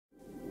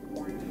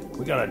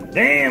We got a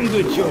damn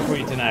good show for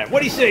you tonight. What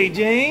do you say,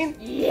 Jane?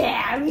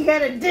 Yeah, we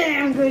got a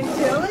damn good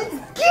show.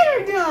 Let's get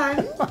her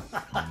done.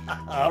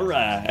 All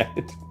right.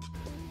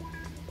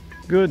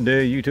 Good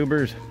day,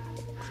 YouTubers.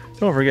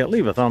 Don't forget,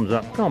 leave a thumbs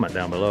up, comment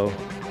down below,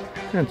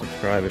 and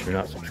subscribe if you're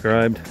not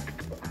subscribed.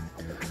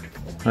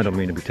 I don't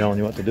mean to be telling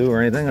you what to do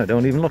or anything. I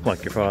don't even look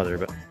like your father,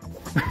 but...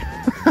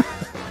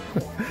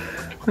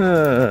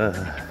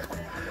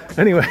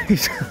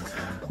 anyways,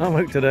 I'm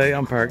out today.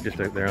 I'm parked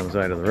just out there on the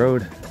side of the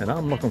road, and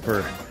I'm looking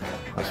for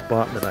a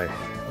spot that I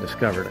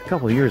discovered a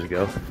couple of years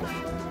ago.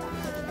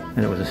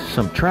 And it was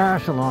some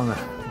trash along the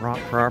rock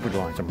property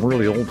line, some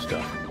really old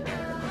stuff.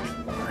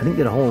 I didn't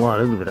get a whole lot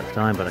out of it at the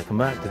time, but I come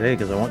back today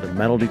because I want to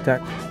metal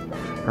detect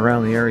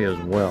around the area as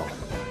well.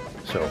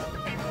 So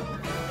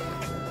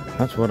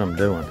that's what I'm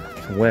doing.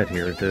 It's wet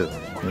here too.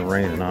 It's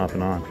raining off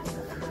and on.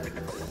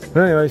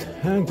 But anyways,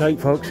 hang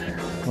tight, folks.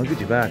 I'll get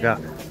you back up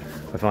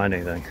if I find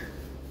anything.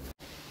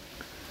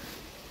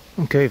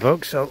 Okay,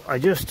 folks, so I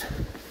just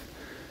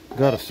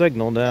got a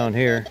signal down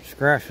here,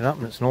 scratched it up,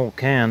 and it's an old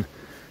can,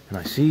 and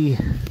I see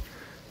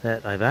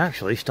that I've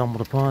actually stumbled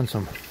upon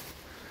some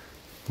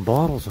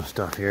bottles and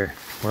stuff here.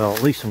 Well,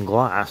 at least some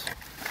glass.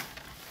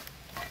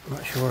 I'm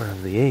not sure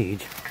of the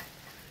age.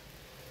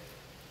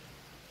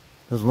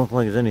 Doesn't look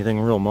like it's anything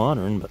real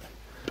modern, but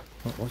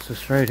what's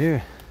this right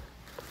here?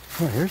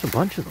 Oh, here's a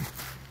bunch of them.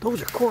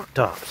 Those are cork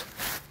tops.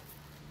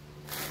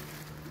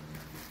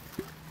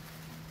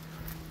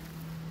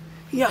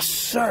 Yes,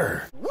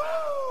 sir!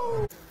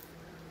 Woo!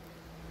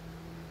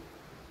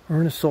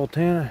 Ernest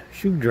Sultana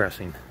shoe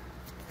dressing.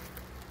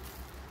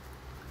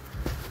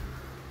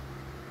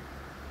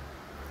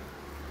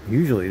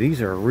 Usually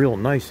these are a real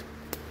nice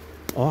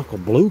aqua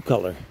blue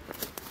color.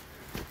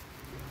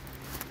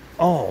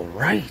 All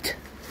right.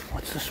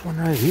 What's this one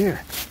right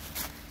here?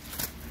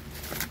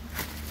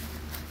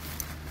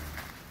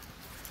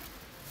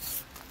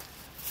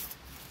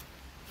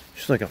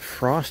 Just like a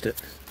frosted.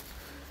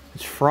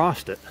 It's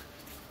frosted.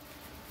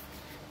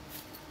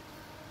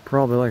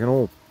 Probably like an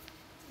old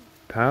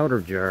powder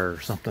jar or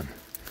something.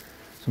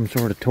 Some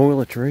sort of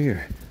toiletry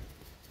or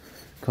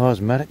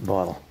cosmetic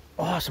bottle.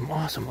 Awesome,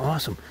 awesome,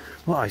 awesome.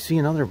 Well, I see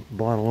another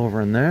bottle over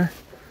in there.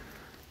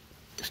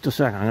 Just a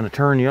second, I'm going to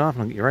turn you off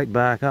and I'll get you right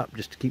back up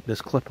just to keep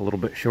this clip a little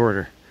bit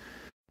shorter.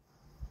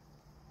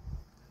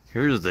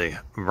 Here's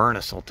the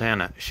Ernest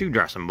Sultana shoe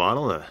dressing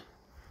bottle that I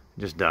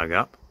just dug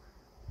up.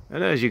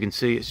 And as you can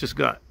see, it's just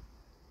got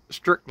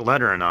strict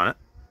lettering on it.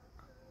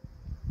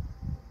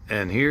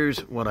 And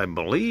here's what I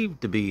believe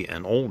to be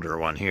an older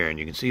one here. And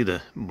you can see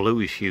the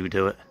bluish hue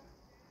to it.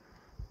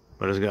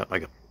 But it's got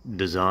like a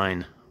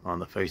design on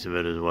the face of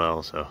it as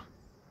well, so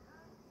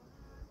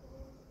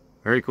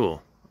very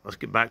cool. Let's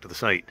get back to the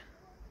site.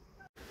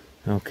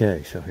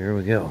 Okay, so here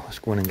we go. Let's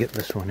go in and get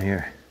this one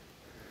here.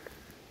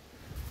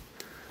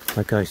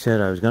 Like I said,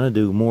 I was going to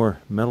do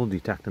more metal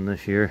detecting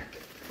this year.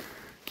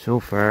 So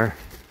far,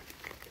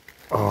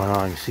 oh no,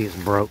 I can see it's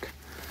broke.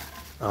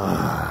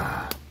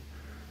 Ah,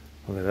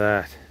 look at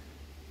that.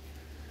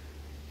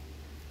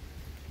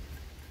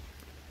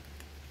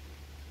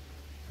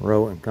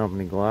 Rowe and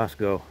Company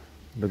Glasgow,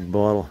 big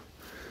bottle.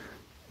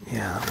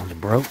 Yeah, that one's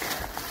broke.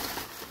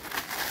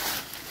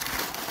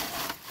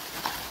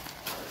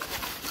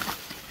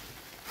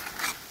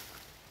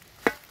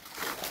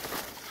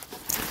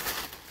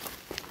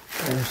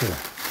 There's a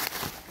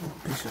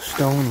piece of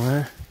stone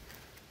there.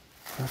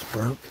 That's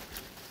broke.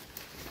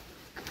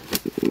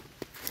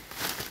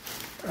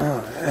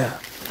 Oh yeah,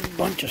 a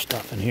bunch of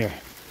stuff in here.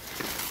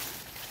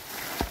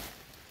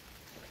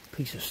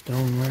 Piece of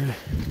stoneware.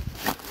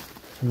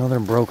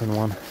 Another broken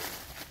one.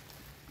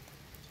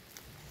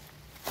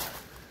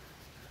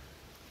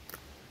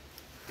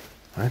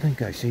 I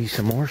think I see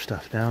some more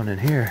stuff down in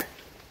here.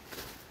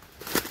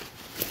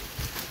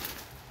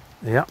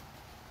 Yep,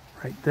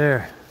 right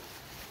there.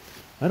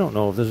 I don't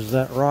know if this is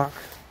that rock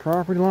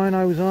property line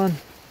I was on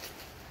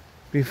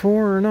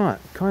before or not.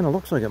 Kind of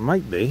looks like it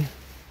might be.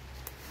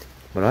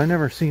 But I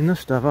never seen this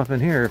stuff up in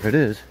here if it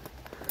is.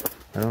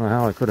 I don't know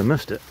how I could have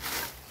missed it.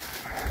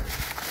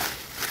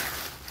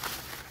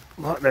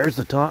 Well, there's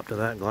the top to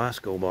that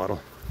Glasgow bottle.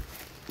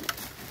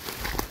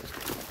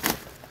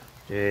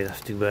 Gee,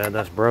 that's too bad.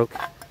 That's broke.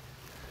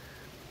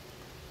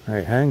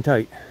 Alright, hang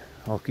tight.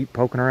 I'll keep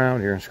poking around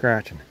here and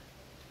scratching.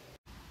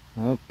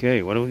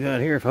 Okay, what do we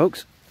got here,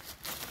 folks?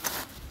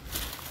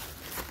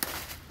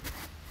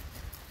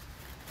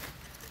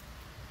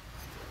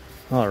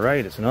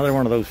 Alright, it's another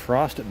one of those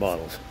frosted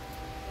bottles.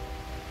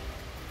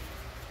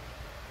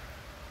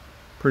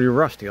 Pretty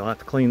rusty. I'll have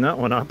to clean that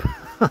one up.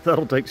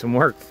 That'll take some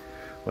work.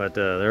 But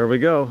there we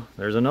go.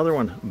 There's another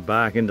one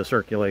back into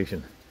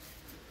circulation.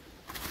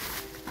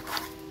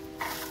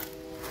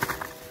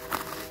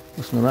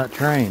 Listen to that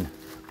train.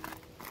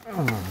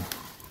 Oh.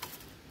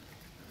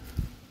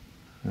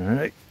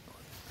 Alright.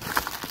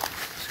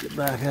 Let's get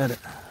back at it.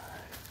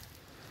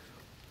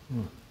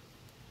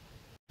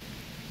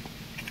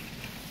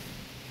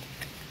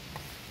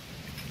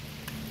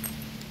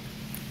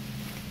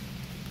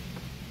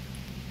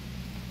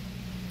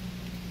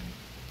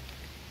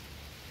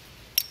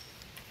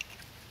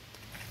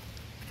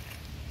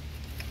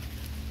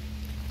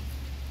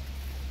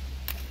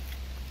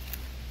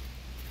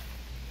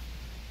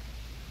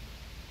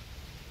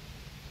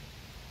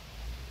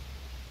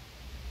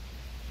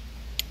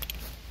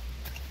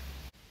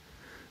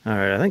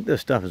 Alright, I think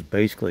this stuff is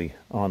basically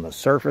on the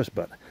surface,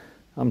 but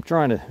I'm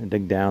trying to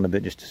dig down a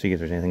bit just to see if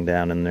there's anything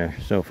down in there.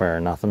 So far,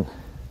 nothing.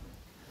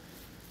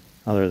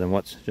 Other than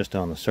what's just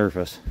on the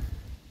surface.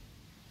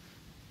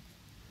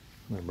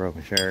 A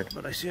broken shard.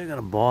 But I see I got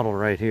a bottle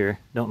right here.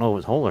 Don't know if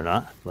it's whole or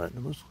not, but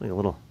it looks like a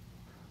little...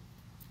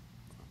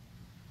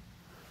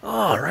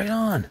 Oh, right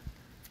on!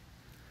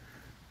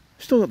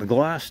 Still got the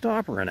glass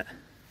stopper in it.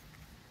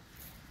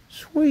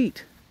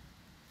 Sweet!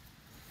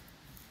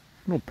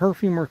 Little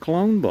Perfumer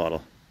cologne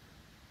bottle.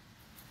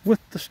 With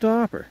the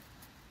stopper.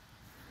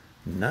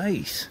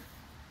 Nice!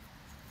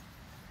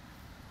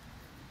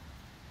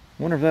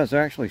 Wonder if that's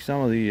actually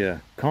some of the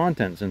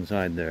contents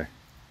inside there.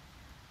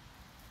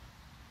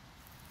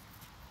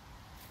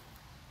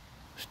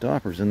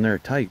 Stopper's in there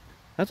tight.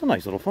 That's a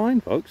nice little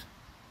find, folks.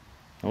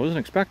 I wasn't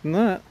expecting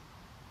that.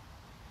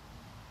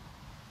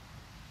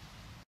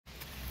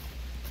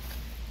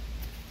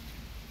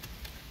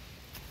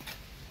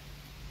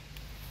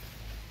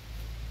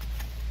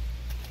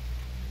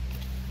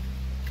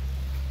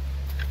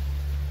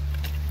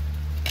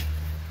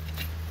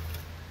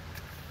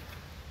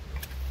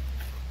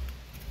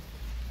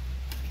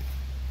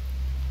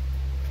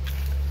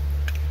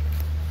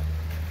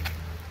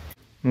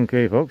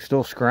 Okay, folks,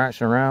 still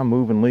scratching around,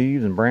 moving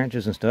leaves and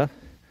branches and stuff.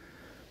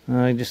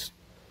 I just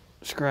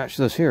scratched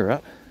this here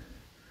up.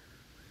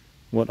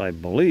 What I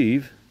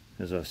believe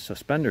is a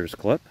suspenders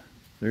clip.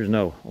 There's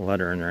no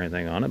lettering or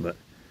anything on it, but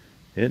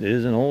it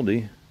is an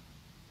oldie.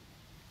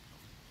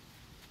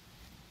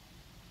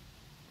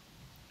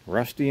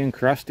 Rusty and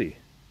crusty.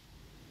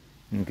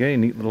 Okay,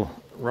 neat little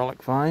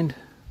relic find.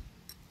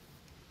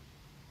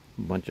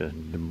 A bunch of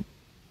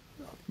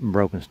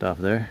broken stuff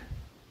there.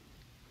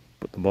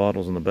 Put the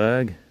bottles in the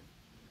bag.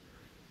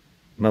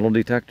 Metal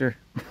detector.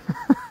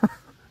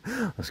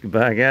 Let's get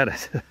back at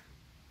it.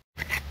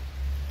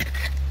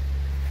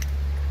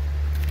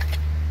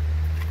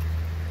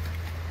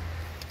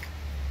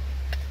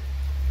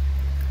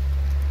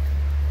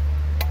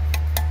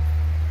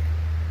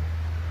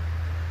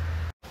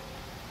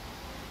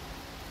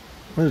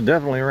 It's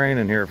definitely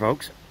raining here,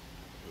 folks.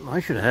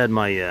 I should have had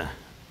my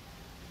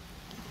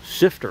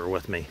sifter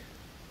with me.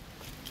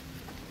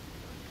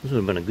 This would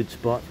have been a good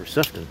spot for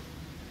sifting.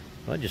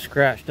 I just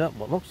scratched up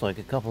what looks like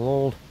a couple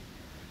old,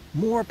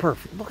 more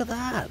perfume. Look at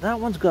that. That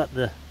one's got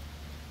the,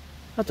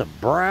 that's a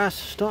brass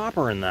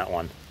stopper in that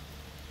one.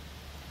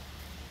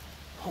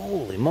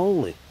 Holy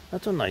moly.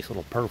 That's a nice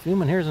little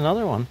perfume. And here's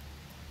another one.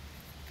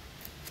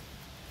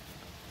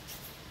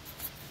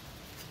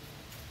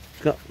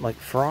 It's got like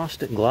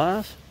frosted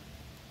glass.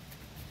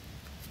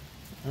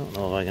 I don't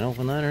know if I can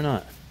open that or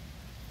not.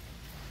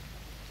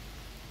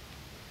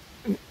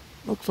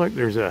 Looks like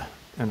there's an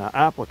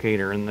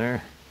applicator in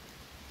there.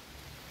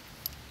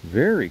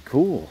 Very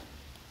cool.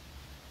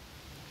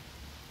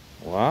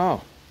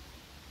 Wow.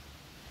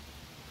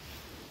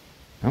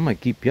 I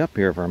might keep you up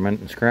here for a minute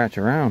and scratch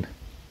around.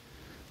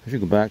 I should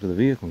go back to the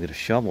vehicle and get a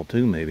shovel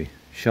too, maybe.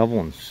 Shovel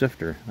and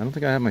sifter. I don't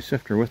think I have my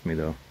sifter with me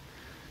though.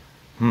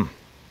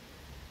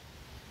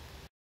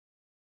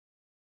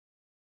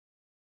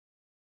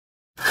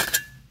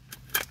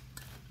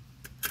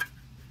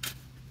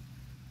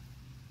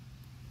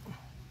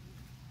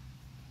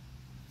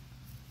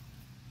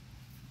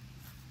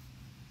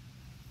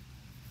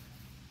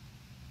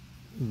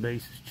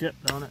 Base is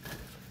chipped on it.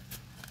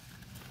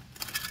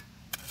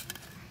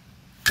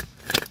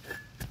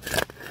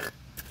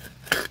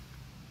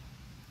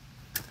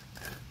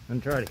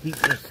 And try to keep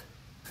this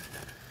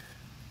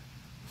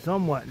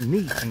somewhat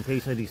neat in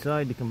case I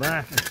decide to come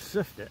back and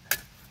sift it. There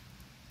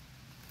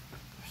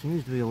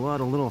seems to be a lot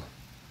of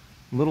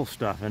little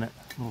stuff in it,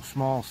 little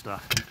small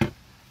stuff.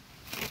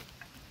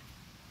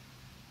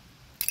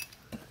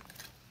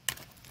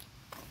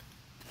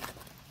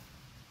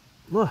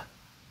 Look.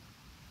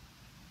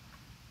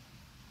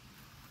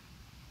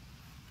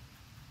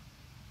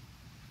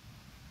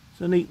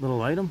 It's a neat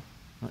little item.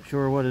 Not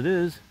sure what it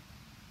is.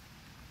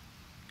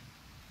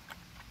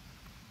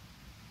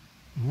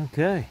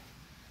 Okay.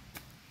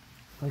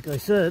 Like I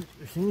said,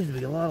 there seems to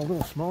be a lot of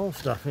little small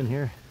stuff in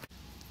here.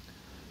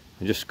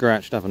 I just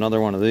scratched up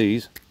another one of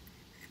these.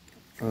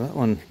 Oh, that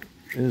one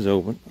is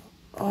open.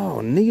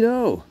 Oh,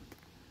 neato!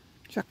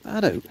 Check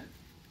that out.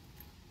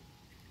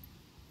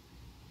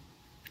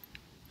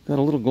 Got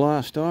a little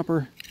glass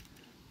stopper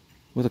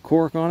with a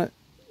cork on it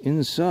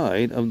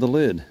inside of the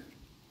lid.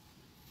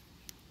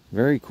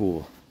 Very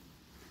cool.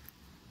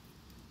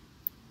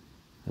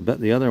 I bet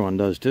the other one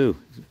does too.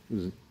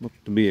 It looks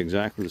to be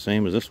exactly the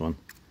same as this one.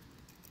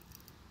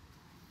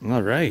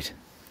 Alright.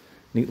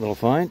 Neat little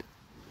find.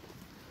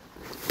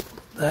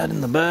 Put that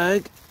in the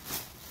bag.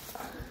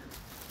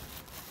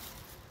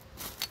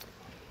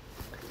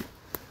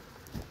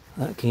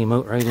 That came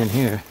out right in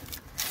here.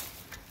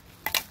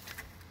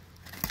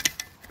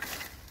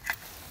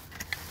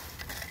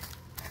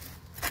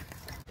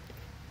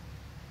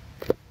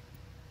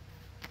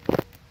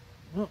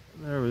 Oh,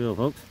 there we go,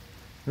 folks.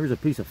 There's a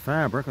piece of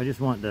fabric. I just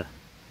want to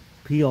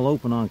peel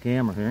open on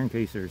camera here in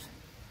case there's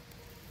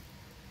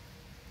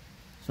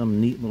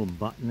some neat little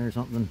button or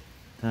something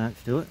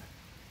attached to it.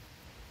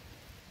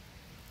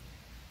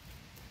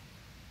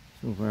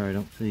 So far I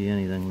don't see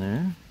anything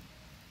there.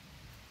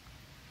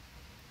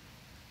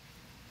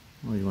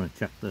 Well, you want to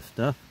check this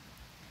stuff.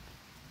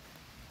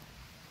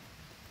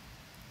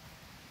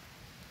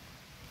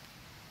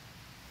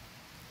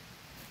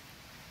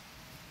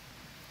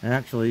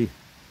 Actually,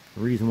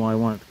 the reason why I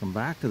wanted to come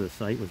back to the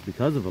site was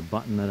because of a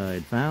button that I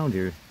had found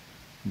here,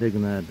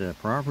 digging that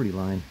property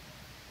line.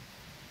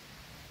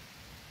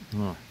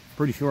 Oh,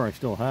 pretty sure I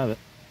still have it.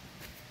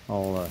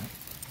 I'll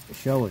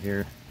show it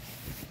here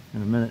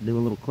in a minute, do a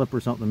little clip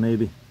or something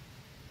maybe.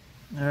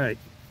 Alright,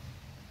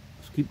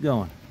 let's keep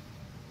going.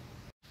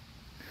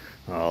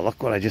 Oh,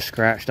 look what I just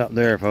scratched up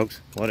there,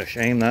 folks. What a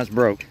shame that's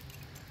broke.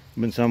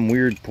 Been some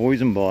weird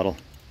poison bottle.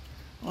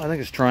 Oh, I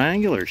think it's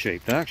triangular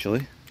shaped,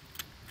 actually.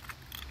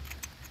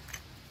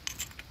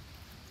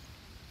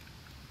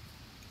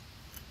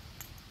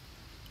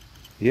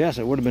 Yes,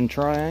 it would have been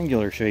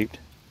triangular shaped.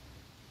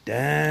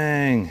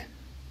 Dang.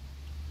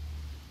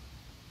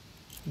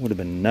 Would have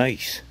been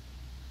nice.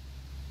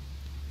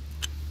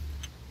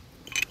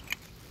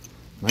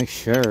 Nice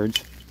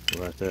shards,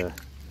 but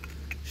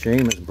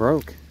shame it's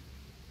broke.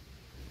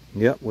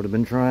 Yep, would have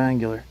been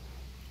triangular.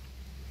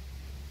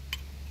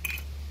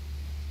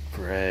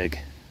 Frag.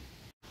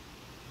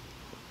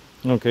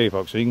 Okay,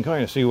 folks, so you can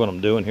kind of see what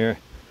I'm doing here.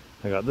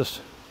 I got this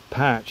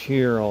patch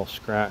here all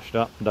scratched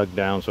up, dug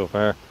down so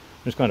far.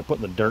 I'm just kind of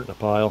putting the dirt in a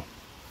pile.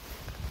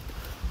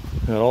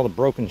 Got all the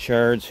broken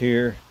shards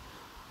here,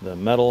 the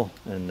metal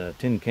and the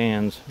tin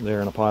cans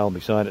there in a pile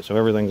beside it, so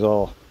everything's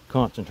all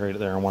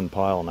concentrated there in one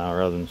pile now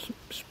rather than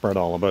spread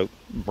all about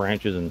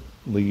branches and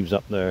leaves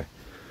up there.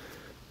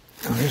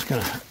 I'm just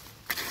going to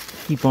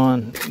keep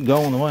on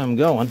going the way I'm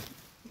going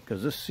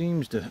because this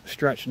seems to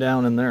stretch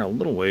down in there a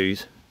little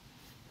ways.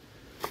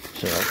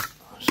 So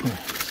I'm just going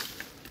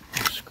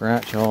to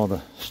scratch all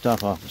the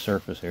stuff off the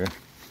surface here.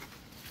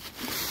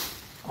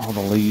 All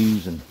the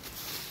leaves and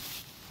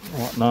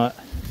whatnot.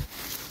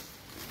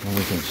 And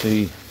we can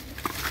see,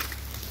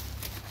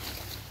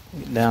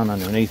 get down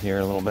underneath here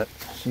a little bit,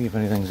 see if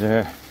anything's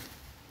there.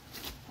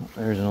 Oh,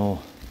 there's an old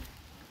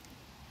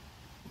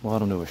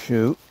bottom to a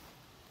chute.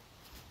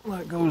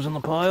 That goes in the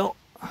pile.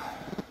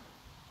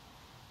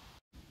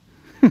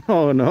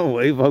 Oh no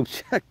way,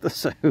 folks, check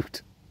this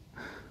out.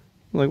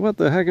 Like, what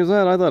the heck is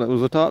that? I thought it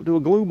was the top to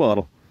a glue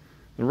bottle.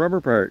 The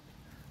rubber part.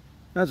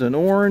 That's an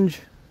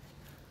orange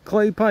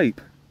clay pipe.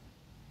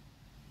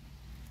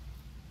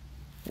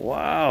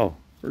 Wow,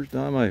 first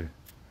time I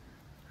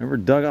ever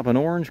dug up an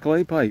orange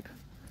clay pipe.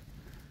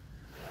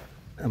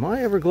 Am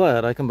I ever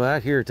glad I come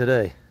back here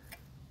today?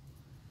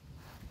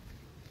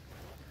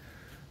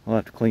 I'll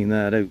have to clean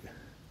that out.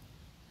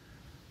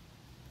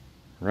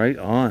 Right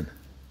on.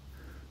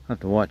 I'll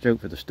have to watch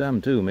out for the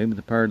stem too. Maybe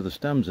the part of the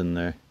stem's in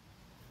there.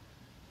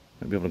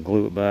 Might be able to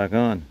glue it back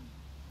on.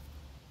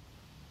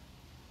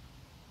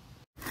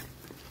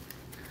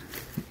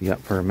 You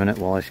up for a minute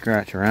while I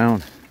scratch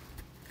around.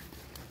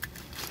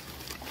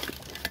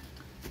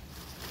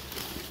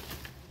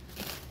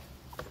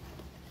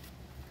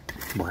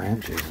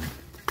 Branches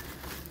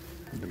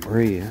and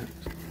debris.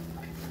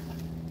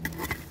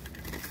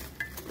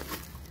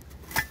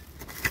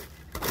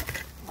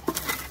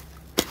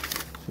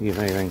 See if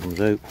anything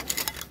comes out.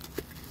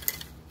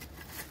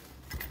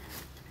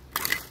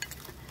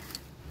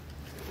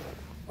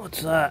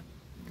 What's that?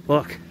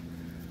 Look.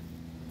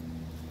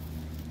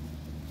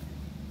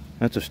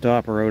 That's a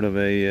stopper out of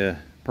a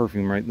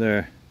perfume right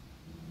there.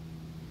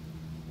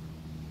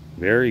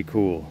 Very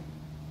cool.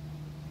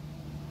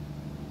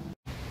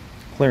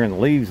 Clearing the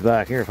leaves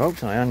back here,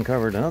 folks, and I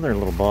uncovered another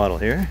little bottle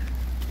here.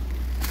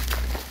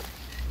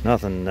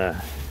 Nothing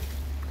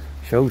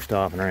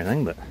show-stopping or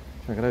anything, but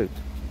check it out.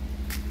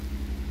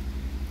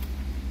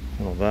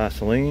 Little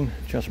Vaseline,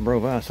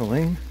 Chesebro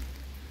Vaseline.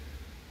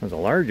 There's a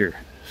larger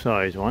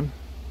size one.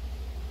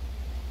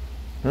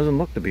 Doesn't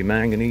look to be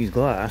manganese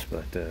glass,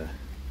 but you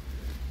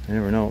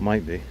never know, it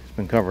might be. It's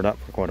been covered up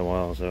for quite a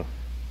while, so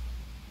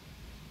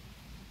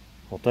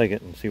I'll take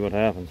it and see what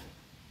happens.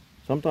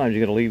 Sometimes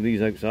you gotta leave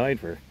these outside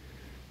for,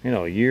 you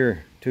know, a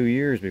year, 2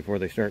 years before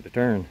they start to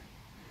turn.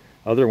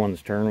 Other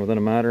ones turn within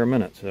a matter of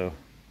minutes, so.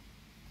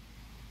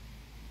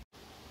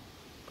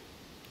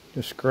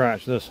 Just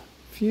scratch this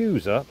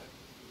fuse up.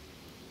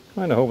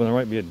 Kind of hoping there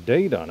might be a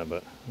date on it,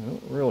 but I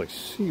don't really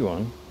see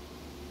one.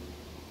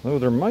 Though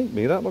there might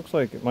be. That looks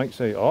like it might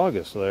say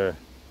August there.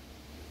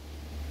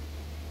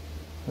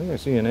 I think I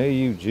see an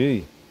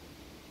AUG.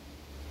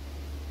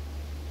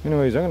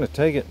 Anyways, I'm going to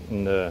take it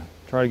and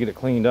try to get it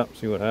cleaned up,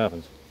 see what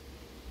happens.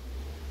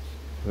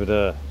 If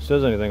it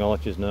says anything, I'll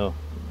let you know.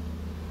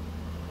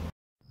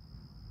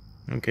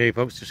 Okay,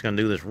 folks, just going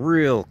to do this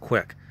real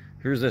quick.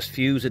 Here's this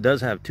fuse. It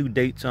does have 2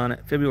 dates on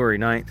it. February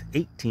 9th,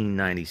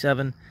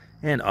 1897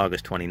 and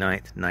August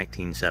 29th,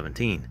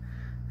 1917.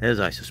 As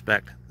I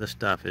suspect, this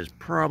stuff is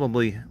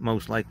probably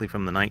most likely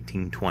from the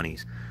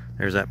 1920s.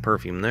 There's that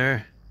perfume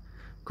there.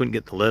 Couldn't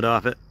get the lid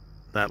off it.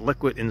 That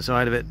liquid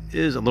inside of it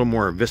is a little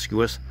more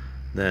viscous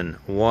than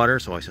water,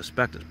 so I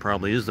suspect it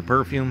probably is the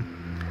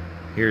perfume.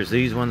 Here's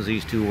these ones.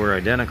 These two were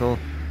identical.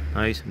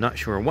 Nice. Not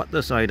sure what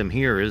this item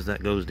here is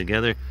that goes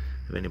together.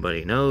 If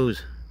anybody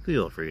knows,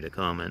 feel free to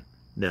comment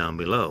down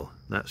below.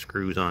 That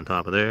screws on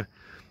top of there.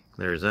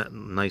 There's that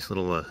nice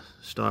little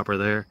stopper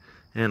there,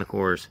 and of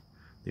course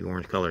the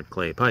orange colored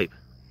clay pipe.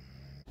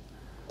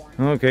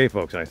 Okay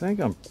folks, I think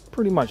I'm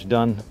pretty much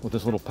done with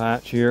this little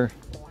patch here.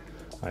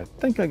 I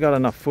think I got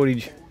enough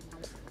footage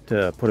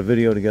to put a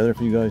video together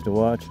for you guys to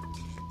watch,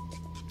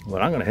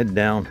 but I'm gonna head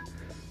down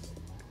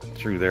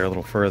through there a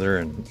little further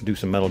and do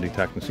some metal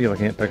detecting, see if I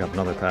can't pick up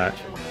another patch.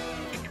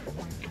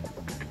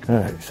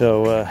 Alright,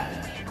 so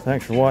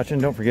thanks for watching.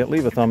 Don't forget,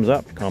 leave a thumbs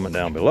up, comment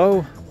down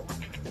below,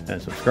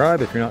 and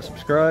subscribe if you're not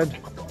subscribed.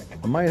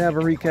 I might have a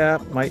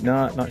recap, might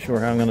not sure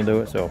how I'm going to do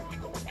it, so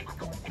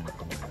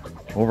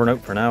over and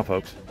out for now,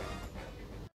 folks.